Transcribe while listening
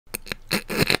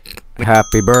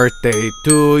Happy birthday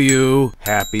to you.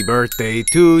 Happy birthday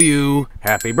to you.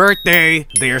 Happy birthday,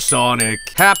 dear Sonic.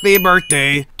 Happy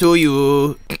birthday to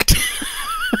you.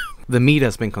 The meat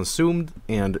has been consumed,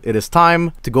 and it is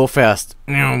time to go fast.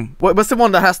 What's the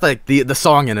one that has like the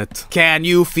song in it? Can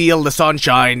you feel the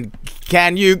sunshine?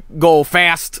 Can you go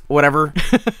fast? Whatever.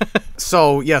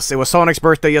 So, yes, it was Sonic's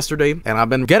birthday yesterday, and I've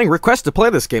been getting requests to play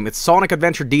this game. It's Sonic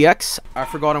Adventure DX. I've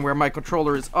forgotten where my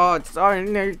controller is. Oh, it's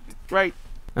right.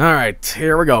 Alright,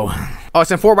 here we go. Oh, it's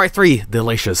in 4x3.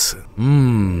 Delicious.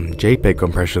 JPEG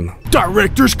compression.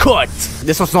 Director's cut!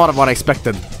 This was not what I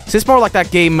expected. This is more like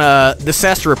that game,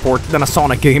 Disaster Report, than a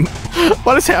Sonic game.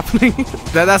 What is happening?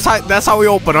 That's how we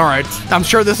open, alright. I'm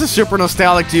sure this is super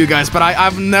nostalgic to you guys, but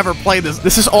I've never played this.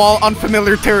 This is all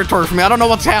unfamiliar territory for me. I don't know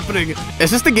what's happening.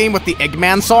 Is this the game with the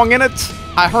Eggman song in it?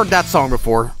 I heard that song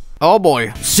before. Oh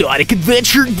boy. Sonic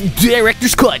Adventure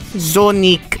Director's Cut.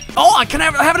 Sonic. Oh, I can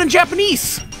have it in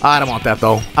Japanese. I don't want that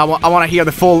though. I want to hear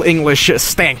the full English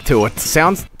stank to it.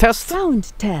 Sound test?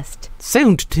 Sound test.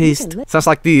 Sound test. Sounds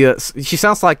like the, she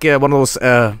sounds like one of those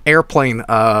airplane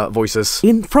voices.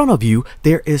 In front of you,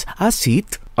 there is a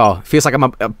seat. Oh, feels like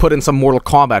I'm put in some Mortal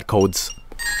Kombat codes.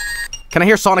 Can I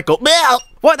hear Sonic go, Bell?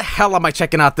 Why the hell am I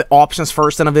checking out the options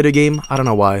first in a video game? I don't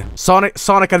know why.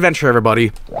 Sonic Adventure,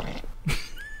 everybody.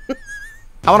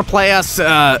 I want to play as,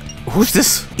 who's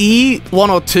this?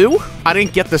 E102? I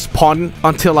didn't get this pun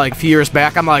until like a few years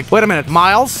back. I'm like, wait a minute,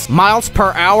 miles? Miles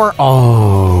per hour?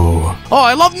 Oh,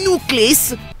 I love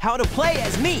Nucleus. How to play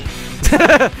as me.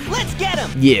 Let's get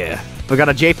him. Yeah, we got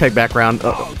a JPEG background.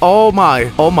 Oh my.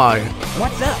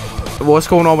 What's up? What's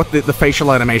going on with the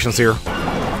facial animations here?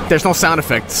 There's no sound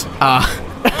effects.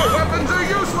 Weapons are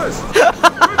useless.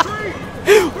 Retreat.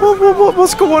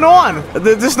 What's going on?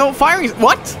 There's no firing.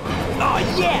 What? Oh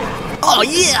yeah! Oh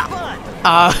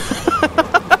yeah!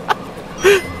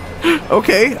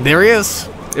 Okay, there he is.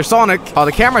 There's Sonic. Oh,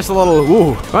 the camera's a little.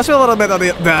 Ooh, reminds me a little bit of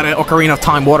that Ocarina of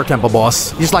Time Water Temple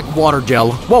boss. He's like water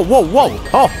gel. Whoa!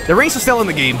 Oh, the rings are still in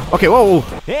the game. Okay, whoa.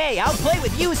 Hey, I'll play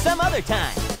with you some other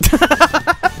time.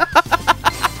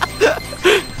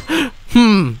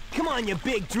 Come on, you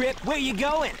big drip. Where you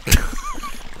going?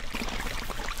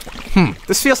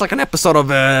 This feels like an episode of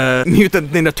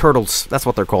Mutant Ninja Turtles. That's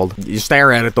what they're called. You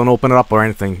stare at it, don't open it up or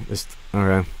anything. Just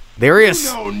okay. There he is.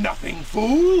 You know nothing,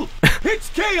 fool. It's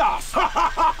chaos.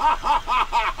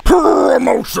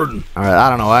 Promotion. All right, I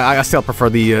don't know. I still prefer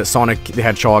the Sonic the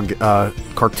Hedgehog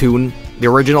cartoon, the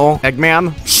original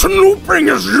Eggman. Snooping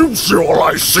is usual,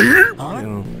 I see.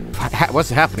 What's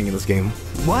happening in this game?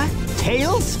 What?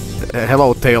 Tails?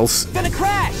 Hello, Tails. Gonna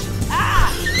crash. Ah!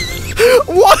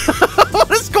 What? What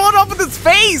is going on with his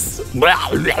face?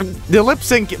 The lip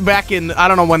sync back in, I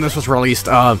don't know when this was released.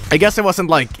 I guess it wasn't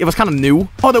like, it was kind of new.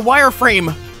 Oh, the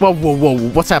wireframe. Whoa,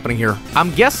 what's happening here? I'm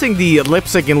guessing the lip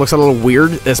syncing looks a little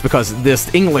weird. It's because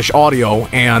this English audio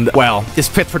and, well, is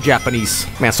fit for Japanese.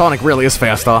 Man, Sonic really is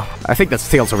fast, I think that's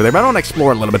Tails over there, but I want to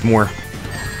explore a little bit more.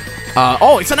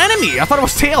 Oh, it's an enemy! I thought it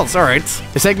was Tails, alright.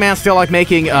 Is Eggman still, like,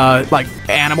 making, like,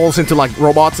 animals into, like,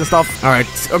 robots and stuff? Alright.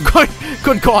 Oh,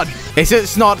 good God.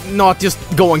 It's not just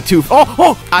going too...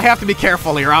 Oh! I have to be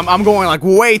careful here. I'm going, like,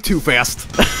 way too fast.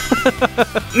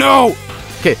 No!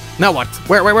 Okay, now what?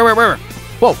 Where?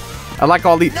 Whoa. I like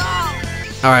all the... No!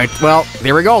 Alright, well,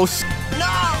 there he goes.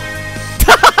 No!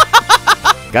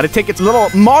 Gotta take it a little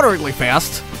moderately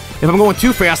fast. If I'm going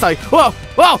too fast,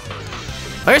 Whoa!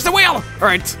 There's the whale!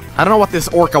 Alright. I don't know what this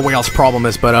orca whale's problem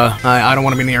is, but I don't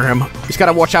want to be near him. You just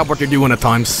gotta watch out what you're doing at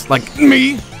times. Like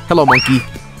me. Hello, monkey.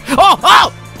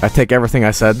 Oh! I take everything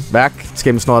I said back. This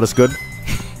game is not as good.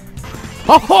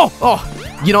 Oh!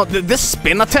 You know, this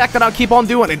spin attack that I keep on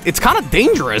doing, it's kind of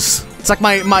dangerous. It's like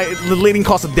the leading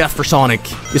cause of death for Sonic.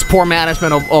 Is poor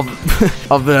management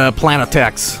of the plan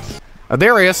attacks.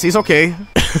 There he is. He's okay.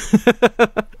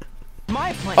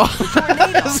 My plan is a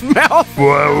tornado. His mouth.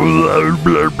 Whoa!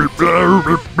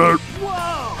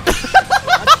 A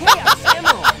chaos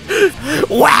emerald.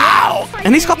 Wow!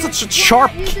 And he's got such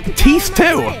sharp teeth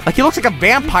too. Like he looks like a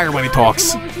vampire when he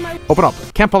talks. Open up.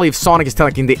 Can't believe Sonic is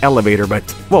taking the elevator, but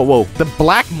whoa. The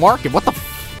black market. What the?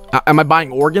 Am I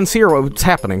buying organs here? What's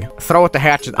happening? Throw at the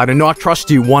hatchet. I do not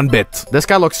trust you one bit. This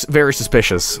guy looks very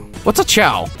suspicious. What's a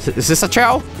chow? Is this a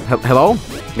chow? Hello?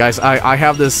 Guys, I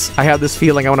have this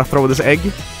feeling I want to throw this egg.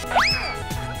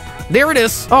 There it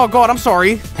is. Oh God, I'm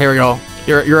sorry. Here we go.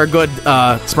 You're a good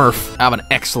Smurf. I have an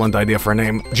excellent idea for a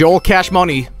name. Joel Cash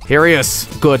Money. Here he is.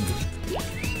 Good.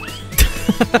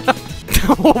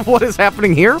 What is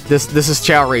happening here? This is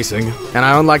Chow Racing, and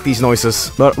I don't like these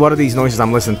noises. But what are these noises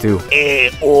I'm listening to?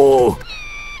 Oh.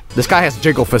 This guy has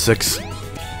jiggle physics.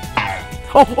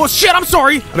 Oh shit, I'm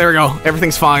sorry. There we go.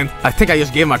 Everything's fine. I think I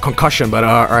just gave him a concussion, but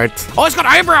alright. Oh, he's got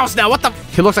eyebrows now. What the?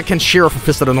 He looks like Kenshiro from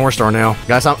Fist of the North Star now.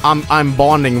 Guys, I'm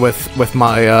bonding with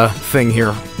my thing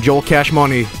here. Joel Cash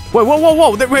Money. Wait,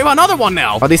 whoa. We have another one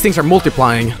now. Oh, these things are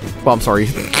multiplying. Well, I'm sorry.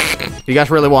 You guys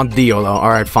really want Dio, though.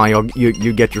 Alright, fine.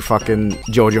 You get your fucking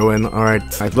JoJo in. Alright.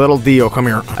 Alright, little Dio, come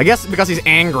here. I guess because he's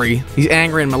angry. He's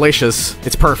angry and malicious.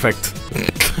 It's perfect.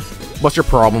 What's your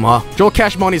problem, huh? Joel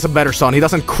Cash Money's a better son. He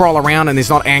doesn't crawl around and he's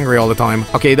not angry all the time.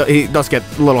 Okay, he does get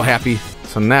a little happy.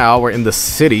 So now we're in the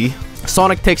city.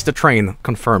 Sonic takes the train.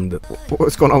 Confirmed.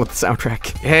 What's going on with the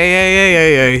soundtrack?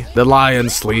 Hey. The lion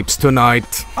sleeps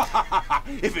tonight.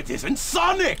 If it isn't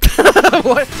Sonic!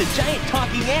 What? It's a giant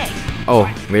talking egg.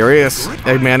 Oh, there he is.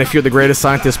 Hey, man, if you're the greatest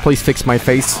scientist, please fix my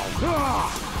face.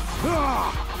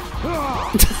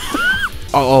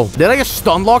 Oh, did I just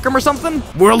stun lock him or something?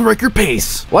 World record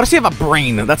pace. Why does he have a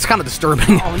brain? That's kind of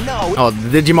disturbing. Oh no. Oh,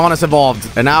 Digimon has evolved.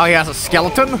 And now he has a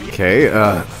skeleton? Okay,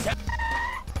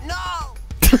 No.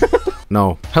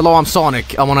 No. Hello, I'm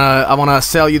Sonic. I wanna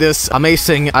sell you this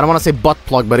amazing, I don't wanna say butt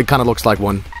plug, but it kind of looks like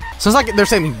one. Sounds like they're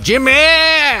saying, Jimmy!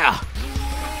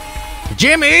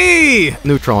 Jimmy!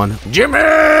 Neutron. Jimmy!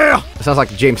 It sounds like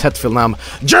James Hetfield now.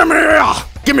 Jimmy!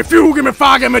 Give me fuel, give me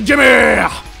fire, give me Jimmy!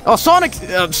 Oh, Sonic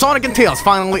and Tails,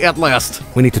 finally at last.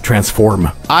 We need to transform.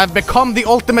 I've become the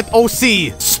ultimate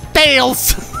OC.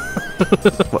 Tails!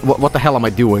 What the hell am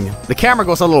I doing? The camera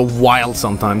goes a little wild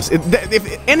sometimes.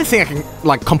 If anything I can,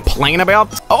 like, complain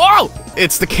about... Oh!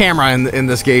 It's the camera in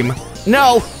this game.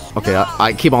 No! Okay,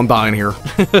 I keep on dying here.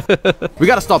 We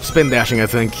gotta stop spin dashing, I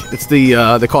think. It's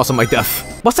the cause of my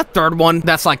death. What's that third one?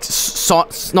 That's like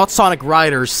not Sonic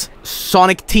Riders.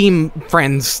 Sonic Team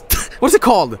Friends. What's it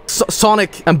called?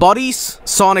 Sonic and Buddies?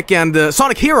 Sonic and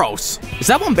Sonic Heroes. Is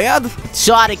that one bad?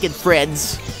 Sonic and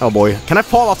friends. Oh boy. Can I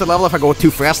fall off the level if I go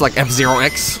too fast like F-Zero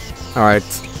X? Alright.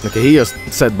 Okay, he just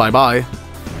said bye-bye.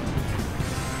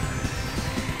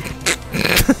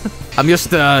 I'm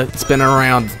just spinning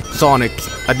around Sonic.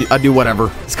 I do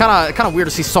whatever. It's kind of weird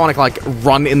to see Sonic like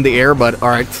run in the air, but all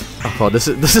right. Oh, this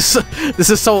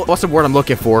is so. What's the word I'm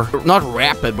looking for? Not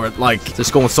rapid, but like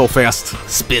just going so fast.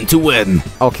 Spin to win.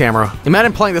 Oh, camera.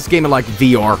 Imagine playing this game in like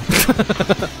VR.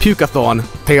 Pukeathon.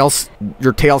 Tails.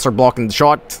 Your tails are blocking the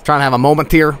shot. Trying to have a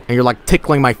moment here, and you're like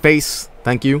tickling my face.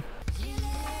 Thank you.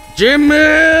 Jimmy.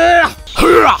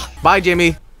 Bye,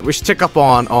 Jimmy. We should check up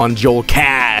on Joel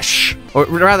Cash. Or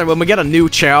rather, when we get a new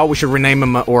Chow, we should rename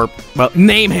him, or, well,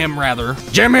 name him, rather.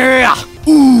 Jimmy!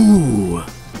 Ooh!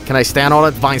 Can I stand on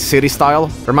it, Vine City style?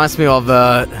 Reminds me of,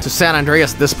 to San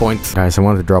Andreas at this point. Guys, I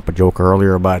wanted to drop a joke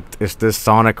earlier about, is this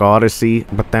Sonic Odyssey?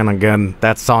 But then again,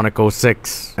 that's Sonic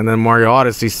 06. And then Mario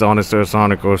Odyssey, Sonic 06.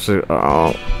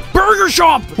 Oh. Burger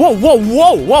shop! Whoa,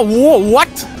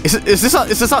 what? Is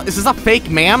this a fake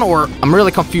man, or? I'm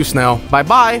really confused now.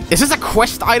 Bye-bye. Is this a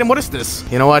quest item? What is this?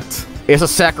 You know what? It's a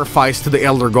sacrifice to the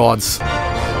elder gods.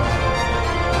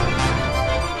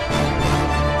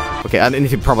 Okay, I need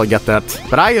to probably get that.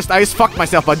 But I just fucked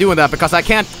myself by doing that because I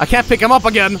can't pick him up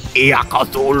again. Yeah.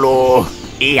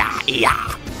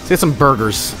 Let's get some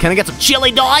burgers. Can I get some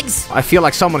chili dogs? I feel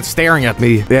like someone's staring at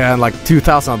me. Yeah, and like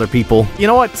 2,000 other people. You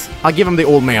know what? I'll give him the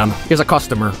old man. Here's a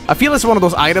customer. I feel it's one of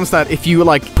those items that if you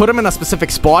like put him in a specific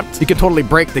spot, you can totally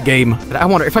break the game. But I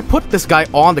wonder, if I put this guy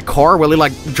on the car, will he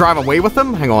like drive away with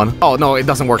him? Hang on. Oh, no, it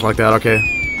doesn't work like that. Okay.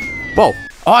 Whoa.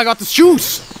 Oh, I got the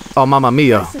shoes. Oh, mamma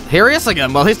mia. Here he is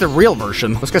again. Well, here's the real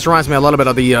version. This guy reminds me a little bit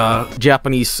of the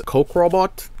Japanese Coke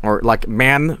robot. Or like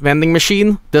man vending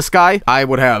machine. This guy, I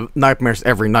would have nightmares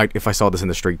every night if I saw this in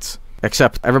the streets.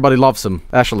 Except everybody loves him.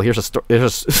 Actually, here's a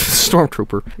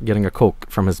stormtrooper getting a Coke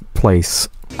from his place.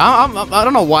 I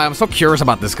don't know why. I'm so curious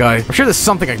about this guy. I'm sure there's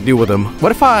something I can do with him.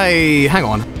 What if I... Hang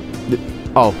on.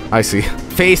 Oh, I see.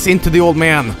 Face into the old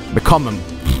man. Become him.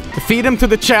 Feed him to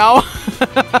the Chow.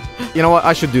 You know what?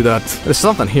 I should do that. There's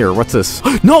something here. What's this?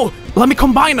 No! Let me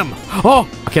combine them! Oh!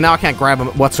 Okay, now I can't grab him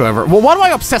whatsoever. Well, why do I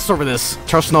obsess over this?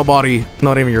 Trust nobody,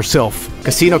 not even yourself.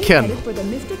 Casino Ken. For the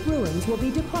Mystic Ruins will be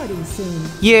departing soon.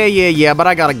 Yeah, but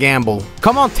I gotta gamble.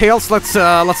 Come on, Tails, let's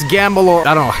gamble, or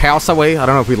I don't know, house away. I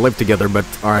don't know if we live together, but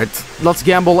alright. Let's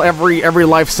gamble every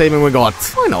life saving we got.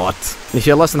 Why not? If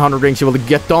you have less than 100 rings, you will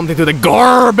get dumped into the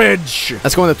garbage!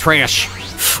 Let's go in the trash.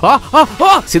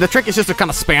 Ah! See, the trick is just to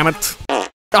kind of spam it.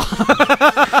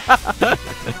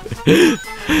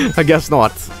 I guess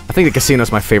not. I think the casino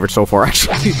is my favorite so far,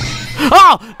 actually.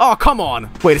 Oh, come on.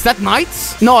 Wait, is that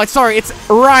knights? No, it's sorry, it's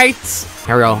right.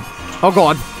 Here we go. Oh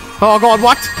god,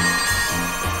 what?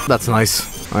 That's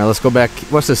nice. All right, let's go back.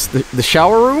 What's this? The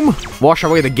shower room? Wash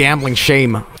away the gambling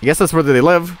shame. I guess that's where they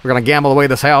live. We're gonna gamble away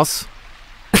this house.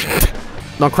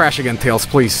 Don't crash again, Tails,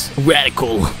 please.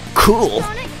 Radical. Cool.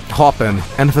 Hoppin'.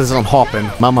 Emphasis on hoppin'.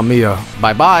 Mamma mia.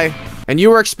 Bye-bye. And you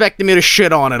were expecting me to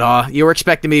shit on it, huh? You were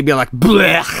expecting me to be like,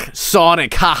 blech,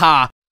 Sonic, haha.